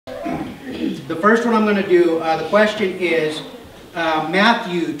The first one I'm going to do, the question is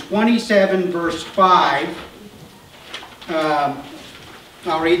Matthew 27 verse 5.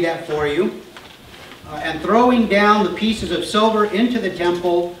 I'll read that for you. And throwing down the pieces of silver into the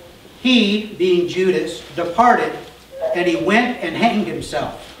temple, he, being Judas, departed, and he went and hanged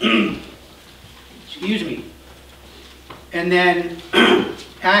himself. Excuse me. And then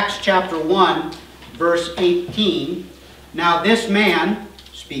Acts chapter 1, verse 18. Now this man,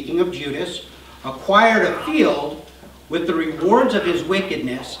 speaking of Judas, acquired a field with the rewards of his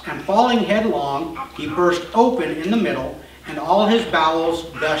wickedness, and falling headlong, he burst open in the middle, and all his bowels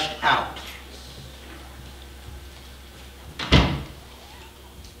gushed out.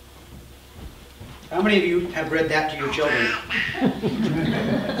 How many of you have read that to your children?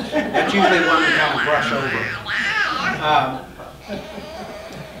 That's usually one to kind of brush over.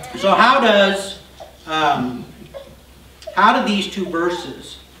 So how do these two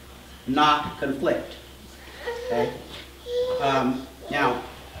verses not conflict? Okay. Now,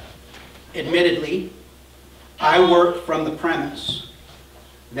 admittedly, I work from the premise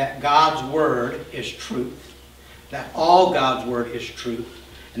that God's Word is truth, that all God's Word is truth,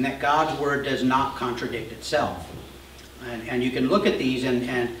 and that God's Word does not contradict itself. And you can look at these,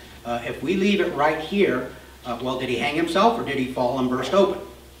 and if we leave it right here, well, did he hang himself or did he fall and burst open?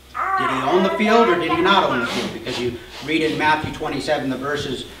 Did he own the field or did he not own the field? Because you read in Matthew 27 the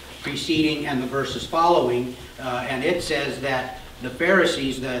verses preceding and the verses following, and it says that the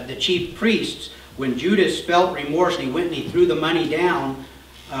Pharisees, the chief priests, when Judas felt remorse and he went and he threw the money down,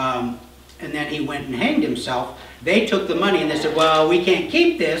 and then he went and hanged himself, they took the money and they said, well, we can't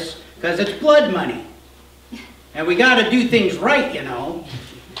keep this because it's blood money. And we got to do things right, you know.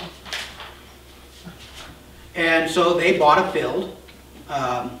 And so they bought a field.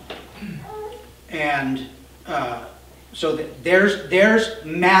 So there's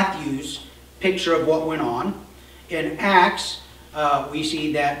Matthew's picture of what went on. In Acts, we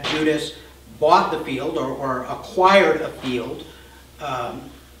see that Judas bought the field or acquired a field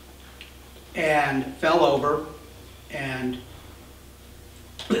and fell over and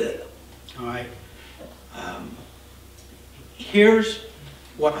all right. Here's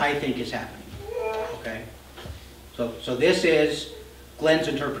what I think is happening. Okay, so this is Glenn's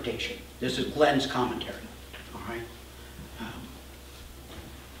interpretation. This is Glenn's commentary. All right,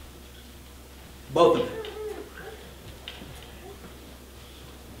 both of them.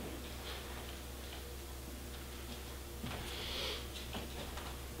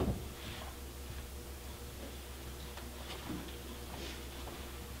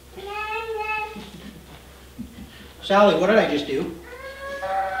 Sally, what did I just do?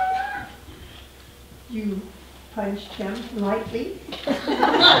 You punched him lightly.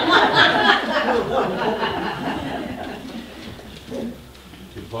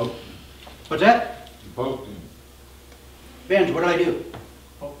 You poked. What's that? You poked him. Benj, what did I do?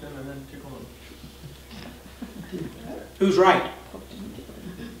 Poked him and then tickled him. Who's right?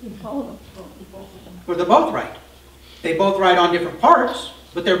 Well, they're both right. They both right on different parts,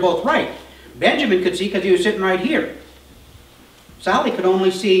 but they're both right. Benjamin could see because he was sitting right here. Sally could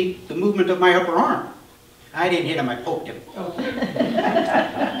only see the movement of my upper arm. I didn't hit him, I poked him.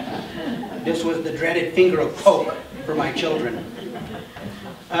 This was the dreaded finger of poke for my children.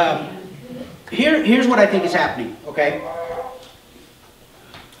 Here's what I think is happening, okay?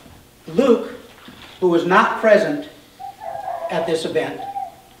 Luke, who was not present at this event,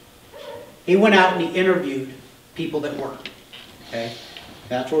 he went out and he interviewed people that were. Okay?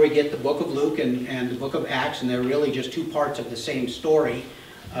 That's where we get the book of Luke and the book of Acts, and they're really just two parts of the same story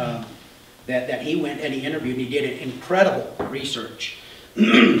that he went and he interviewed. He did incredible research.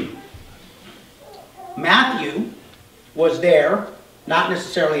 Matthew was there, not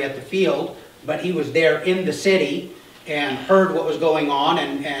necessarily at the field, but he was there in the city and heard what was going on,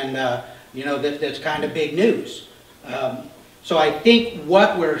 and you know, that's kind of big news. So I think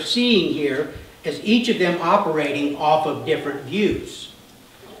what we're seeing here is each of them operating off of different views.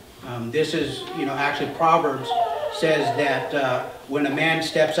 This is, you know, actually Proverbs says that when a man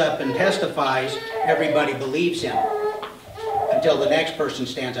steps up and testifies, everybody believes him until the next person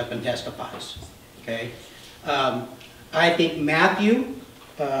stands up and testifies. Okay? I think Matthew,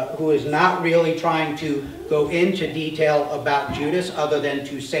 who is not really trying to go into detail about Judas other than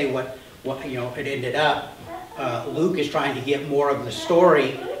to say what you know, it ended up, Luke is trying to get more of the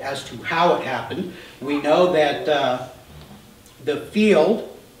story as to how it happened. We know that the field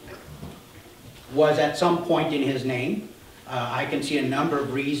was at some point in his name. I can see a number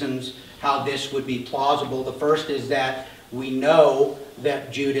of reasons how this would be plausible. The first is that we know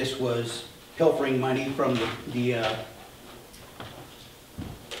that Judas was pilfering money from the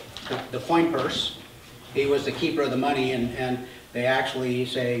the coin purse. He was the keeper of the money, and they actually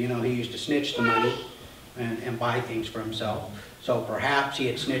say, you know, he used to snitch the money and buy things for himself. So perhaps he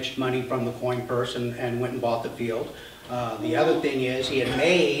had snitched money from the coin purse and went and bought the field. The other thing is he had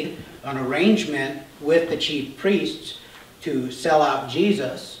made an arrangement with the chief priests to sell out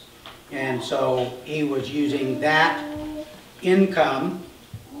Jesus, and so he was using that income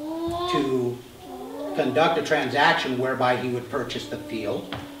to conduct a transaction whereby he would purchase the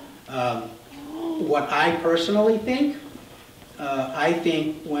field. What I personally think, I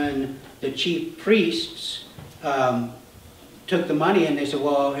think when the chief priests took the money and they said,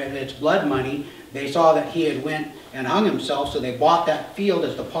 well, it's blood money, they saw that he had went and hung himself, so they bought that field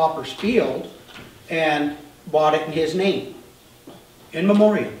as the pauper's field and bought it in his name, in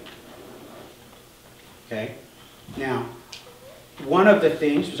memoriam. Okay? Now, one of the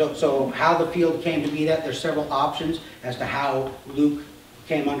things, so how the field came to be that, there's several options as to how Luke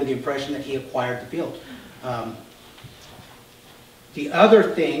came under the impression that he acquired the field. The other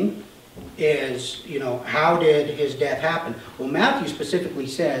thing is, you know, how did his death happen? Well, Matthew specifically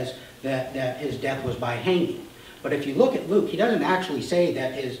says that his death was by hanging. But if you look at Luke, he doesn't actually say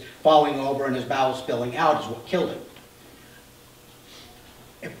that his falling over and his bowels spilling out is what killed him.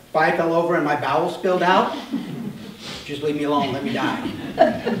 If I fell over and my bowels spilled out, just leave me alone, let me die.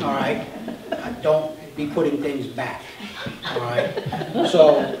 All right? Don't be putting things back. All right?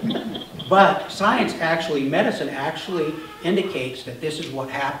 So, but science actually, medicine actually indicates that this is what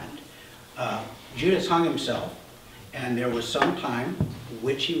happened. Judas hung himself, and there was some time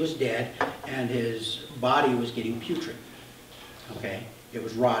which he was dead, and his body was getting putrid. Okay? It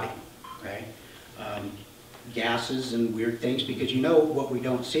was rotting. Okay? Gases and weird things, because you know what we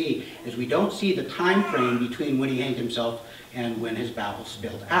don't see is we don't see the time frame between when he hanged himself and when his bowels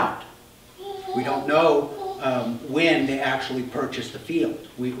spilled out. We don't know when they actually purchased the field.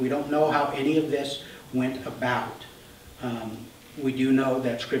 We don't know how any of this went about. We do know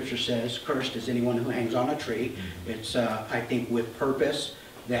that Scripture says, cursed is anyone who hangs on a tree. It's, I think, with purpose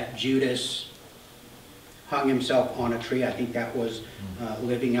that Judas hung himself on a tree. I think that was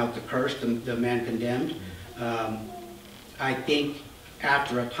living out the curse, the man condemned. I think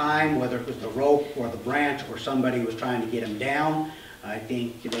after a time, whether it was the rope or the branch or somebody was trying to get him down, I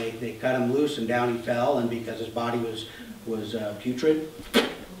think they cut him loose and down he fell, and because his body was putrid,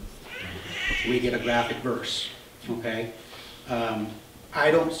 we get a graphic verse. Okay? I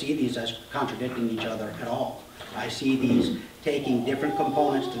don't see these as contradicting each other at all. I see these taking different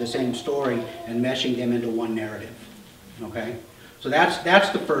components to the same story and meshing them into one narrative. Okay? So that's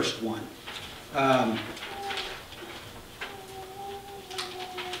the first one.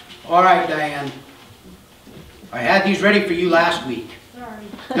 All right, Diane. I had these ready for you last week. Sorry.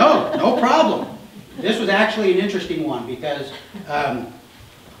 No problem. This was actually an interesting one because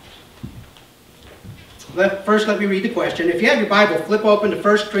first let me read the question. If you have your Bible, flip open to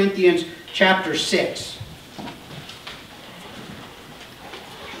 1 Corinthians chapter 6.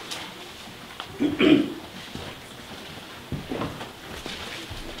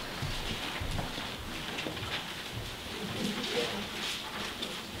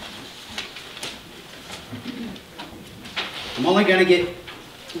 I'm only going to get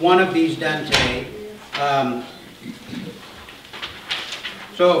one of these done today.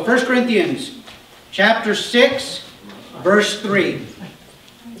 So 1 Corinthians chapter 6, verse 3.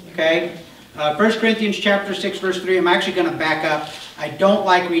 Okay? 1 Corinthians chapter 6, verse 3. I'm actually going to back up. I don't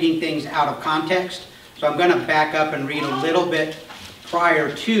like reading things out of context, so I'm going to back up and read a little bit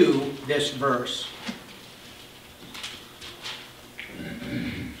prior to this verse.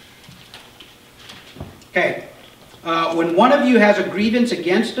 Okay. When one of you has a grievance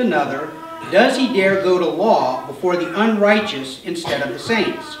against another, does he dare go to law before the unrighteous instead of the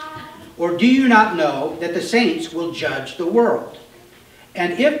saints? Or do you not know that the saints will judge the world?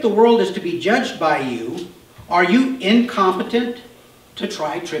 And if the world is to be judged by you, are you incompetent to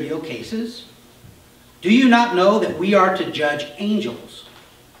try trivial cases? Do you not know that we are to judge angels?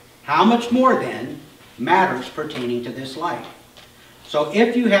 How much more then matters pertaining to this life? So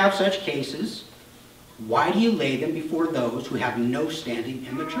if you have such cases, why do you lay them before those who have no standing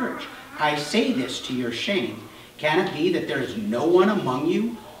in the church? I say this to your shame. Can it be that there is no one among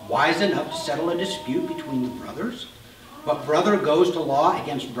you wise enough to settle a dispute between the brothers? But brother goes to law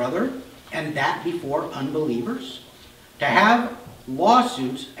against brother, and that before unbelievers? To have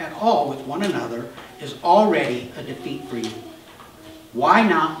lawsuits at all with one another is already a defeat for you. Why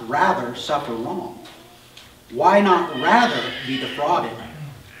not rather suffer wrong? Why not rather be defrauded?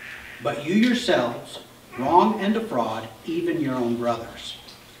 But you yourselves wrong and defraud even your own brothers.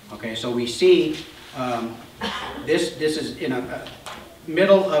 Okay, so we see this is in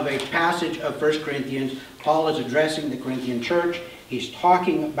middle of a passage of 1 Corinthians. Paul is addressing the Corinthian church. He's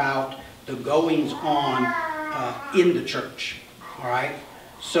talking about the goings on in the church. All right?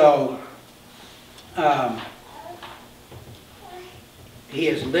 So, he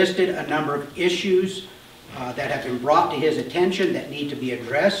has listed a number of issues that have been brought to his attention that need to be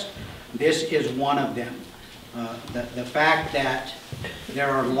addressed. This is one of them. The fact that there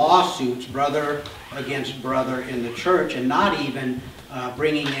are lawsuits, brother against brother in the church, and not even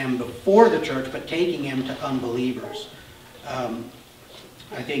bringing him before the church, but taking him to unbelievers.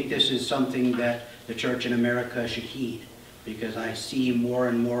 I think this is something that the church in America should heed, because I see more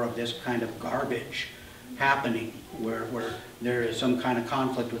and more of this kind of garbage happening, where there is some kind of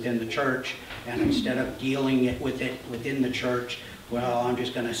conflict within the church, and instead of dealing with it within the church, well, I'm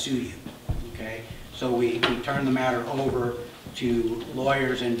just going to sue you. Okay? So we turn the matter over to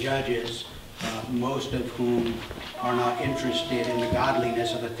lawyers and judges, most of whom are not interested in the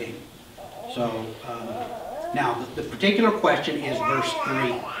godliness of a thing. So now the particular question is verse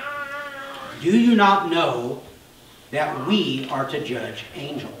 3. Do you not know that we are to judge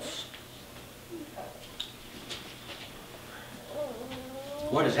angels?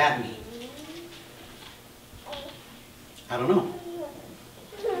 What does that mean? I don't know.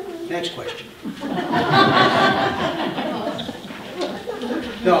 Next question.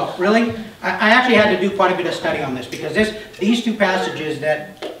 No, really? I actually had to do quite a bit of study on this, because these two passages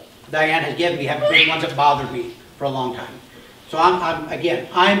that Diane has given me have been ones that bothered me for a long time. So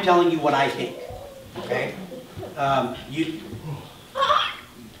I'm telling you what I think. Okay?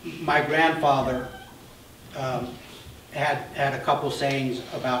 My grandfather had a couple sayings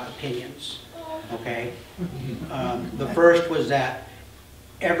about opinions. Okay? The first was that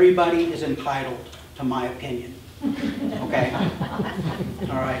everybody is entitled to my opinion. Okay?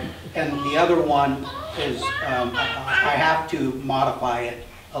 All right. And the other one is, I have to modify it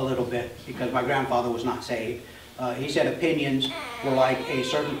a little bit, because my grandfather was not saved. He said opinions were like a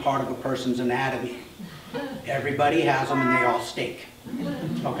certain part of a person's anatomy. Everybody has them and they all stink.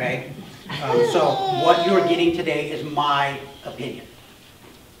 Okay? So what you're getting today is my opinion.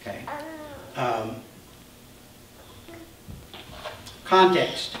 Okay?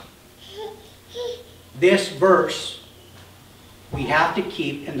 Context. This verse we have to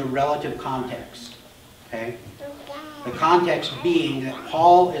keep in the relative context. Okay? The context being that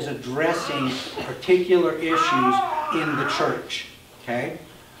Paul is addressing particular issues in the church. Okay?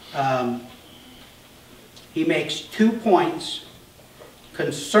 He makes 2 points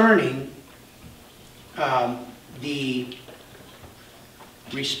concerning the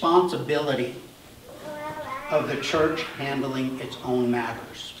responsibility of the church handling its own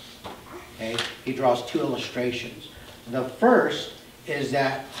matters. Okay? He draws 2 illustrations. The first is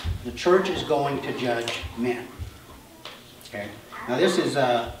that the church is going to judge men. Okay? Now this is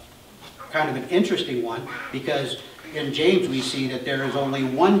kind of an interesting one, because in James we see that there is only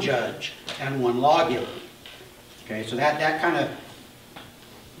one judge and one lawgiver. Okay, so that kind of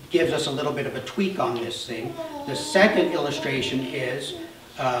gives us a little bit of a tweak on this thing. The second illustration is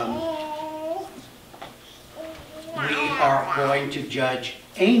we are going to judge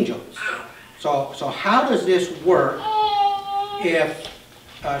angels. So how does this work if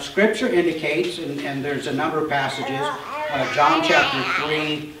Scripture indicates, and there's a number of passages, John chapter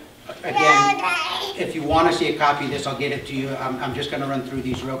 3, again, if you want to see a copy of this, I'll get it to you. I'm just going to run through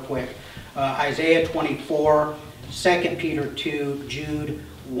these real quick. Isaiah 24, 2 Peter 2, Jude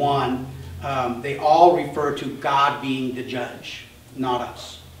 1, they all refer to God being the judge, not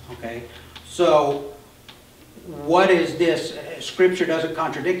us. Okay? So, what is this? Scripture doesn't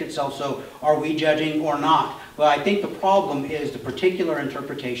contradict itself, so are we judging or not? Well, I think the problem is the particular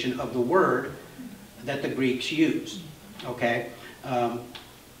interpretation of the word that the Greeks used. Okay? The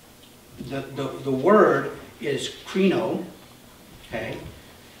word is krino, okay?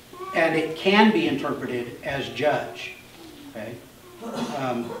 And it can be interpreted as judge, okay?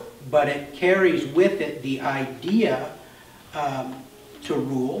 But it carries with it the idea to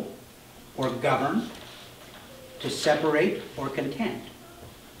rule or govern, to separate or contend.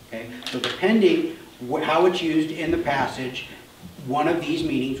 Okay? So depending how it's used in the passage, one of these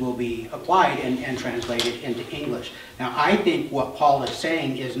meanings will be applied and translated into English. Now, I think what Paul is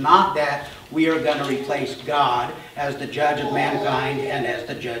saying is not that we are going to replace God as the judge of mankind and as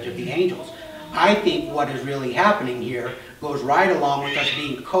the judge of the angels. I think what is really happening here goes right along with us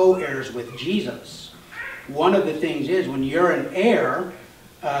being co-heirs with Jesus. One of the things is, when you're an heir,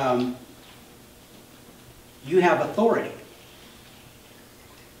 you have authority.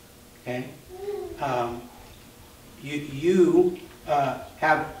 Okay? You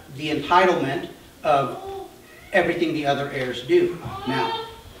have the entitlement of everything the other heirs do. Now,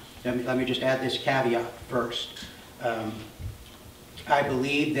 let me just add this caveat first. I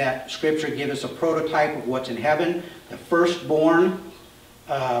believe that Scripture gives us a prototype of what's in heaven. The firstborn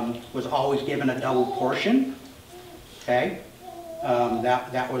was always given a double portion. Okay?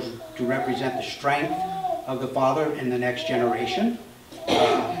 That was to represent the strength of the Father in the next generation.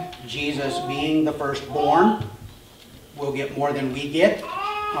 Jesus being the firstborn will get more than we get.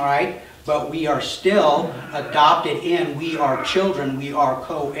 All right? But we are still adopted in. We are children. We are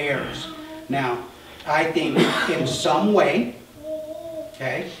co-heirs. Now, I think in some way,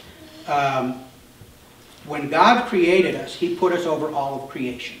 okay, when God created us, He put us over all of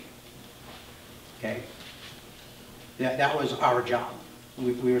creation. Okay? That was our job.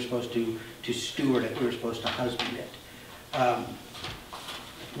 We were supposed to steward it. We were supposed to husband it.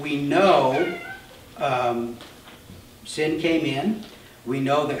 We know sin came in. We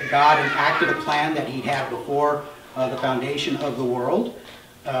know that God enacted a plan that He had before the foundation of the world.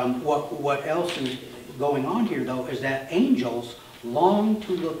 What else is going on here, though, is that angels long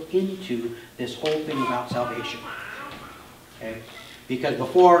to look into this whole thing about salvation. Okay? Because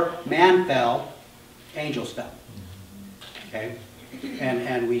before man fell, angels fell. Okay?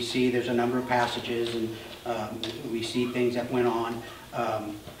 And we see there's a number of passages, and we see things that went on.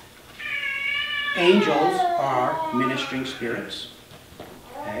 Angels are ministering spirits.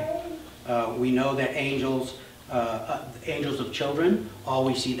 Okay? We know that angels of children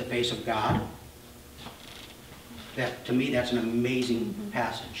always see the face of God. That, to me, that's an amazing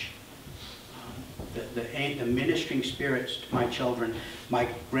passage. The ministering spirits to my children, my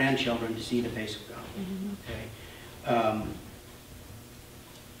grandchildren, to see the face of God. Okay?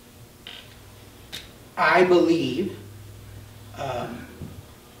 I believe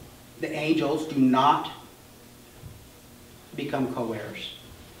the angels do not become co-heirs.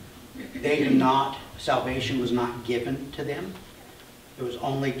 They do not, salvation was not given to them. It was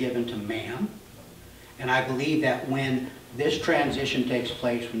only given to man. And I believe that when this transition takes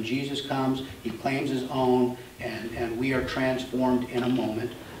place, when Jesus comes, He claims His own, and we are transformed in a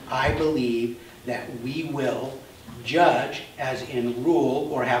moment, I believe that we will judge, as in rule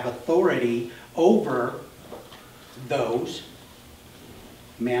or have authority over those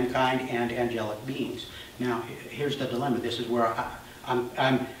mankind and angelic beings. Now, here's the dilemma. This is where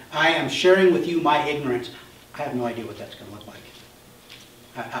I am sharing with you my ignorance. I have no idea what that's going to look like.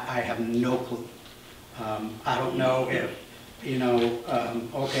 I have no clue. I don't know if,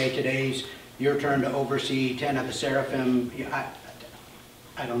 okay, today's your turn to oversee 10 of the seraphim.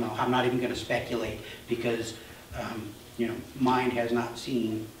 I don't know. I'm not even going to speculate because, mind has not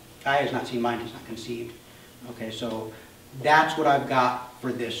seen, eye has not seen, mind has not conceived. Okay, so that's what I've got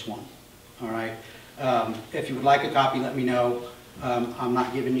for this one. All right. If you would like a copy, let me know. I'm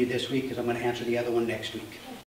not giving you this week because I'm going to answer the other one next week.